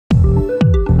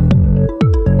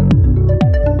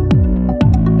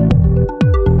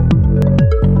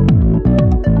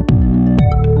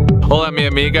mi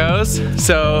amigos.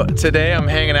 So today I'm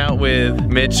hanging out with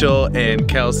Mitchell and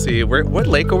Kelsey. What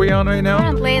lake are we on right now? We're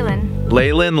on Leyland.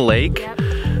 Leyland Lake. Yep.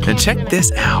 And check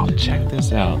this out. Check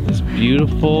this out. This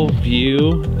beautiful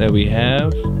view that we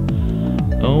have.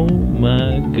 Oh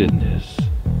my goodness.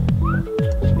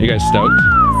 You guys stoked?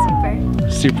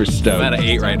 Super. Super stoked. I'm at an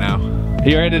 8 right now.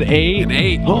 You're at an 8? An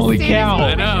 8. Holy cow.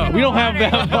 I know. We don't have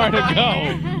that far to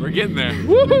go. We're getting there.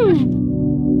 Woohoo!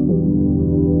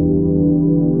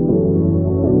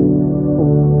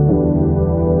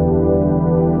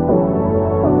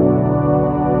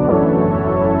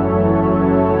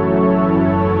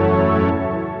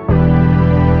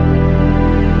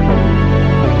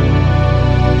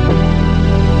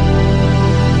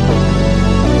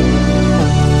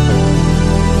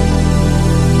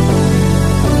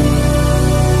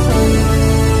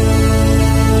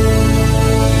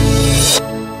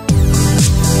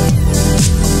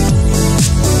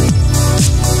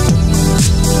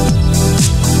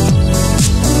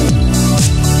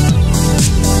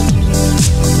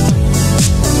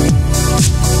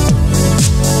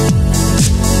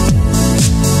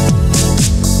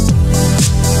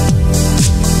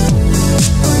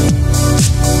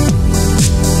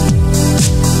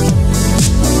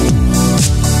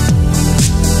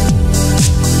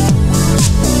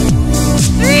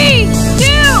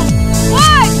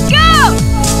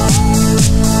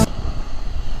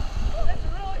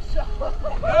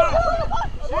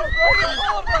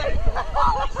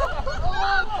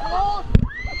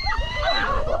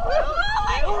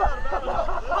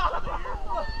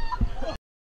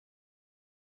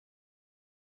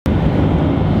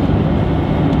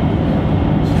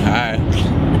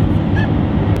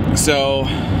 So,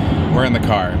 we're in the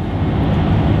car.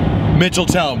 Mitchell,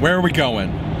 tell him, where are we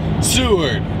going?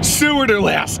 Seward. Seward,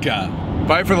 Alaska.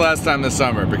 Bye for the last time this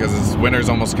summer because this winter's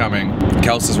almost coming.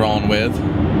 Kels is rolling with.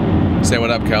 Say what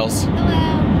up, Kels.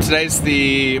 Hello. Today's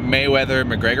the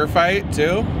Mayweather-McGregor fight,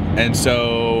 too. And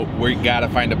so, we gotta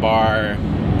find a bar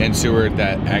in Seward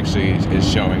that actually is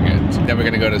showing it. Then we're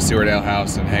gonna go to Seward Ale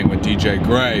House and hang with DJ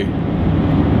Gray.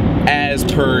 As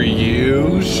per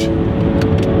usual.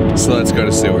 So let's go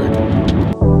to Seward.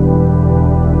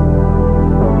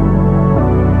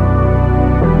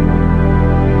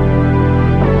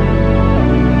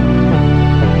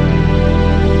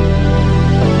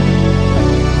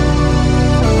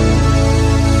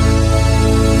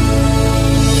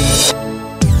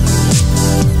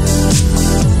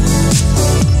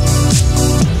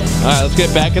 Alright, let's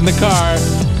get back in the car.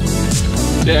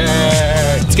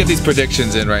 Yeah. Let's get these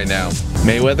predictions in right now.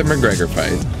 Mayweather-McGregor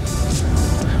fight.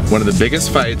 One of the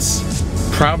biggest fights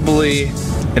probably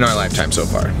in our lifetime so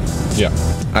far. Yeah.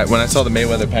 When I saw the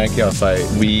Mayweather-Pacquiao fight,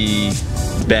 we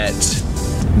bet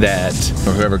that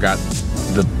whoever got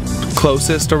the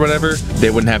closest or whatever, they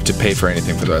wouldn't have to pay for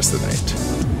anything for the rest of the night.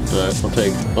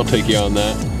 Alright, I'll take you on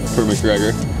that for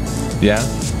McGregor. Yeah?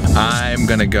 I'm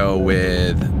gonna go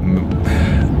with,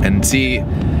 and see,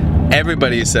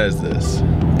 everybody says this.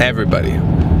 Everybody.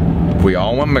 We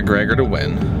all want McGregor to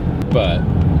win. But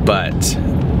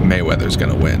Mayweather's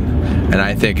gonna win, and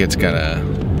I think it's gonna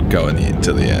go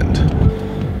to the end.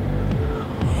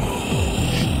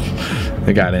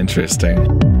 It got interesting.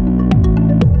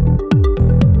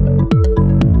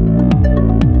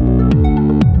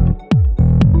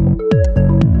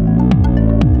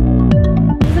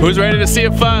 Who's ready to see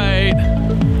a fight?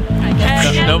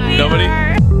 Nope, nobody.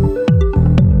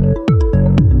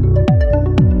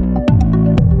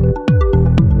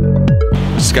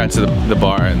 Just got to the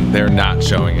bar and they're not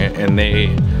showing it, and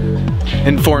they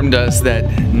informed us that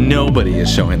nobody is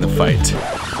showing the fight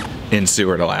in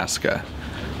Seward, Alaska.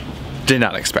 Did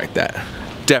not expect that.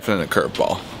 Definitely a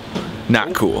curveball.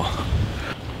 Not cool.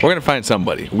 We're gonna find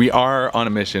somebody. We are on a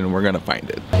mission and we're gonna find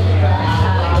it.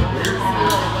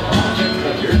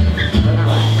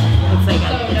 It's like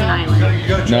it's an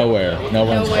island. Nowhere. No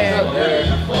one's Nowhere.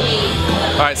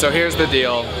 Alright, so here's the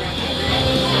deal.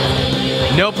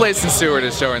 No place in Seward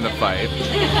is showing the fight.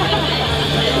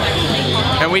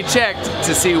 And we checked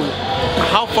to see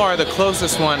how far the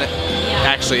closest one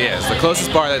actually is. The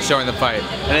closest bar that's showing the fight.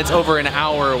 And it's over an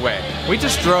hour away. We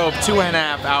just drove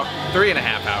 3.5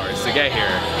 hours to get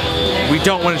here. We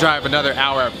don't want to drive another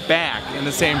hour back in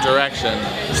the same direction.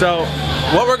 So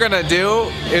what we're gonna do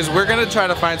is we're gonna try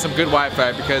to find some good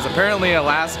Wi-Fi because apparently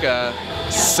Alaska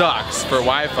sucks for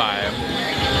Wi-Fi.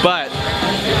 But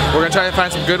we're gonna try to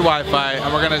find some good Wi-Fi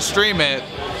and we're gonna stream it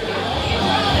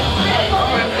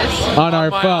on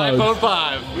our phone. iPhone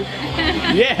 5.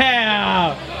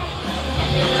 Yeah!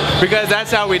 Because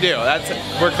that's how we do.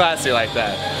 We're classy like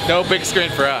that. No big screen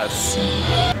for us.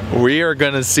 We are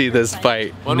gonna see this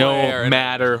fight no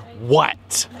matter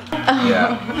what.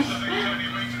 Yeah.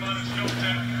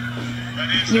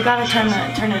 You gotta turn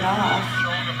it off.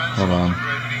 Hold on.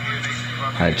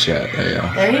 Hi chat. There you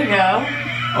go. There you go.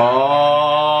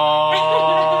 Oh.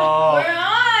 We're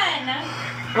on.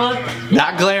 Well,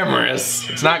 Not glamorous.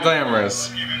 It's not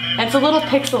glamorous. it's a little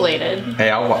pixelated. Hey,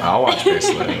 I'll watch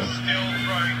Pixelated.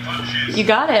 You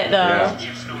got it though. Yeah.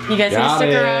 You guys can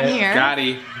stick around here.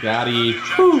 Gotti.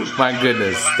 My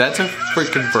goodness, that's a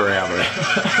freaking forever.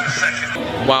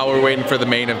 While we're waiting for the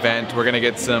main event, we're gonna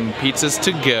get some pizzas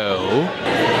to go,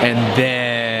 and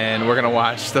then we're gonna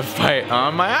watch the fight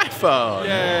on my iPhone.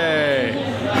 Yay!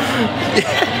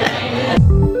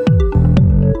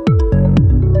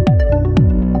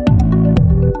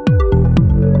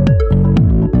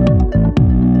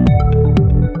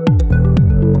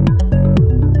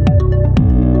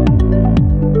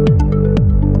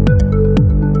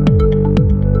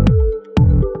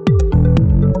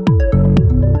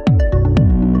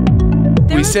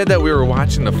 We said that we were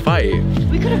watching the fight,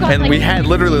 and we had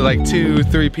literally like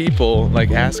 2-3 people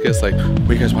like ask us like,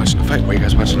 "Were you guys watching the fight? Were you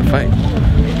guys watching the fight?"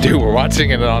 Dude, we're watching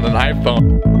it on an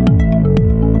iPhone.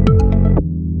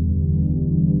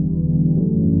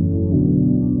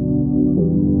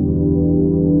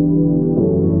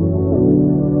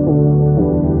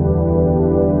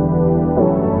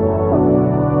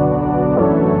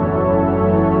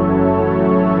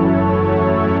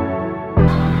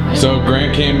 So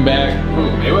Grant came back.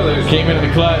 Mayweather came into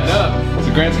the clutch.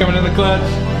 So Grant's coming in the clutch.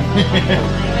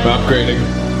 We're upgrading.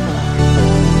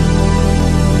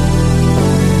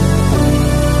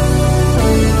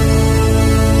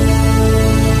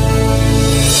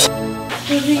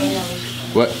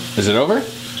 What? Is it over? I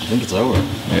think it's over.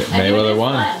 Mayweather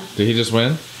won. Did he just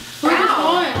win?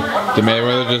 Did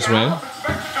Mayweather just win?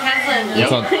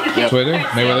 It's on Twitter.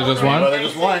 Mayweather just won? Mayweather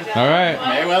just won. All right.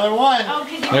 Mayweather won.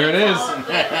 There it is.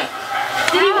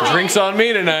 Drinks on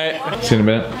me tonight. See you in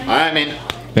a minute. All right, man.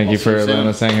 Thank you for letting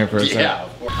us hang here for a second. Yeah.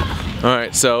 All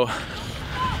right, so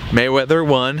Mayweather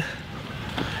won.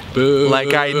 Boo.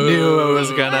 Like I knew it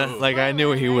was gonna. Like I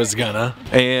knew he was gonna.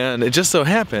 And it just so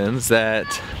happens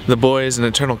that the boys and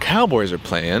Eternal Cowboys are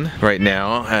playing right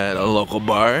now at a local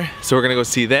bar. So we're gonna go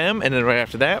see them, and then right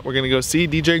after that, we're gonna go see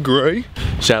DJ Gray.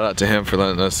 Shout out to him for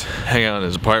letting us hang out in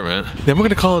his apartment. Then we're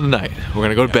gonna call it a night. We're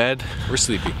gonna go to bed. We're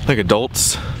sleepy. Like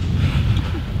adults.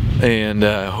 And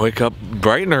wake up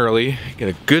bright and early, get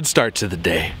a good start to the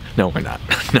day. No, we're not.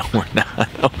 No, we're not.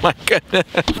 Oh my goodness.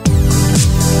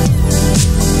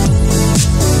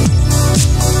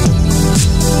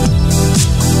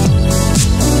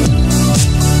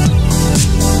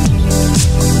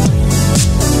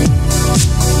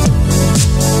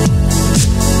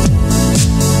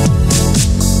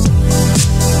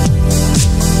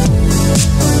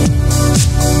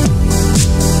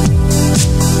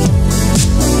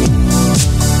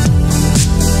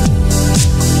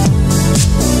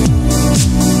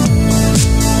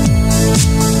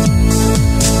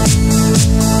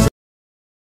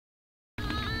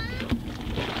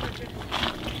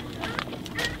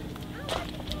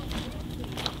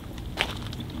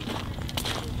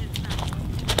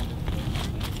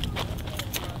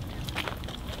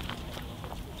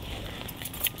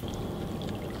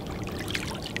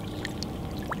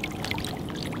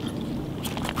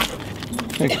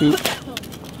 Hey, Coop.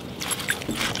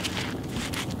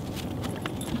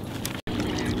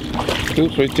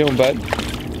 Coops, what you doing, bud?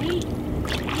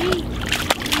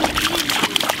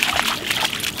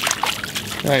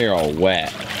 Now you're all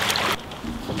wet.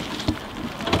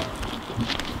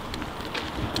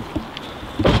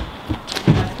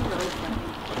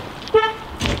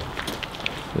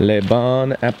 Le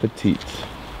bon appetit.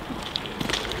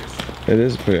 It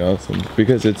is pretty awesome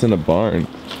because it's in a barn.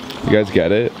 You guys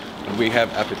get it? We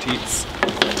have appetites.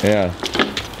 Yeah.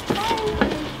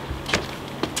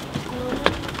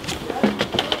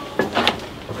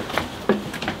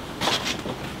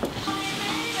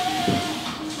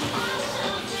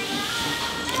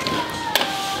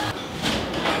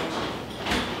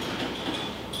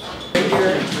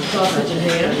 Sausage and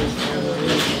ham.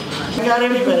 You got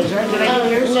everybody's, right? Did I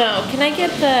get yours? No, can I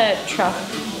get the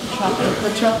truffle?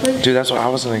 The truffle? Dude, that's what I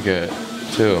was gonna get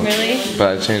too. Really? But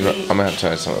I changed my, I'm gonna have to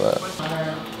try some of that.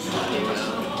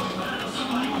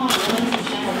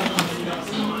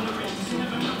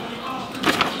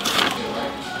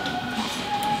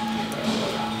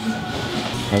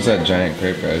 How's that giant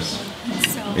crepe, guys?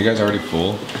 Are you guys already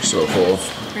full? You're so full.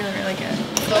 Really, really good.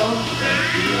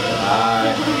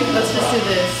 Let's just do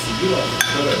this. You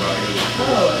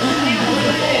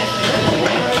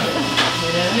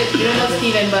don't know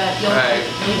Steven, but you'll Right.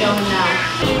 you know him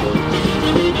now.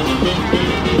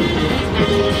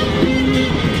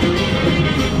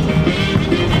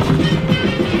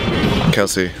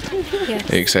 Kelsey, Yes.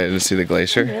 are you excited to see the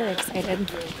glacier? I'm really excited.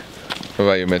 What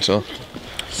about you, Mitchell?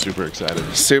 Super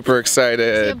excited. Super A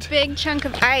excited. big chunk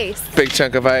of ice. Big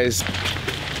chunk of ice.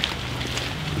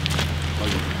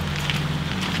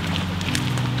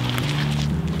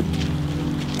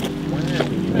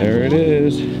 There it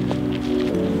is.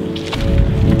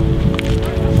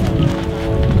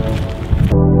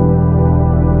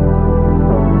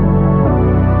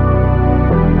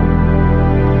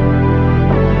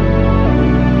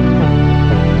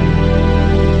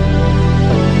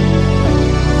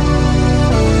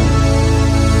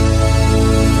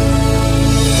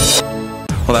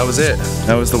 Well, that was it.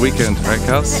 That was the weekend, right,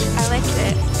 Kels? I liked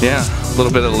it. Yeah, a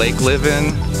little bit of lake living,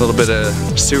 a little bit of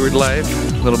Seward life,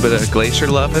 a little bit of glacier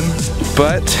loving.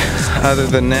 But other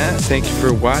than that, thank you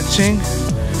for watching.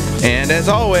 And as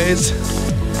always,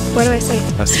 What do I say?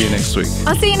 I'll see you next week.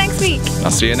 I'll see you next week.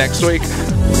 I'll see you next week.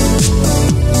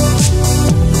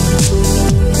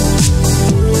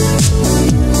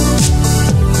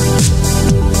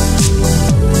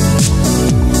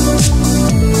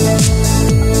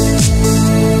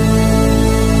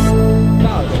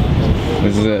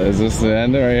 Is this the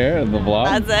end right here of the vlog?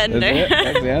 That's the end. Is it?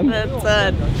 That's the end? That's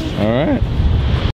it. All right.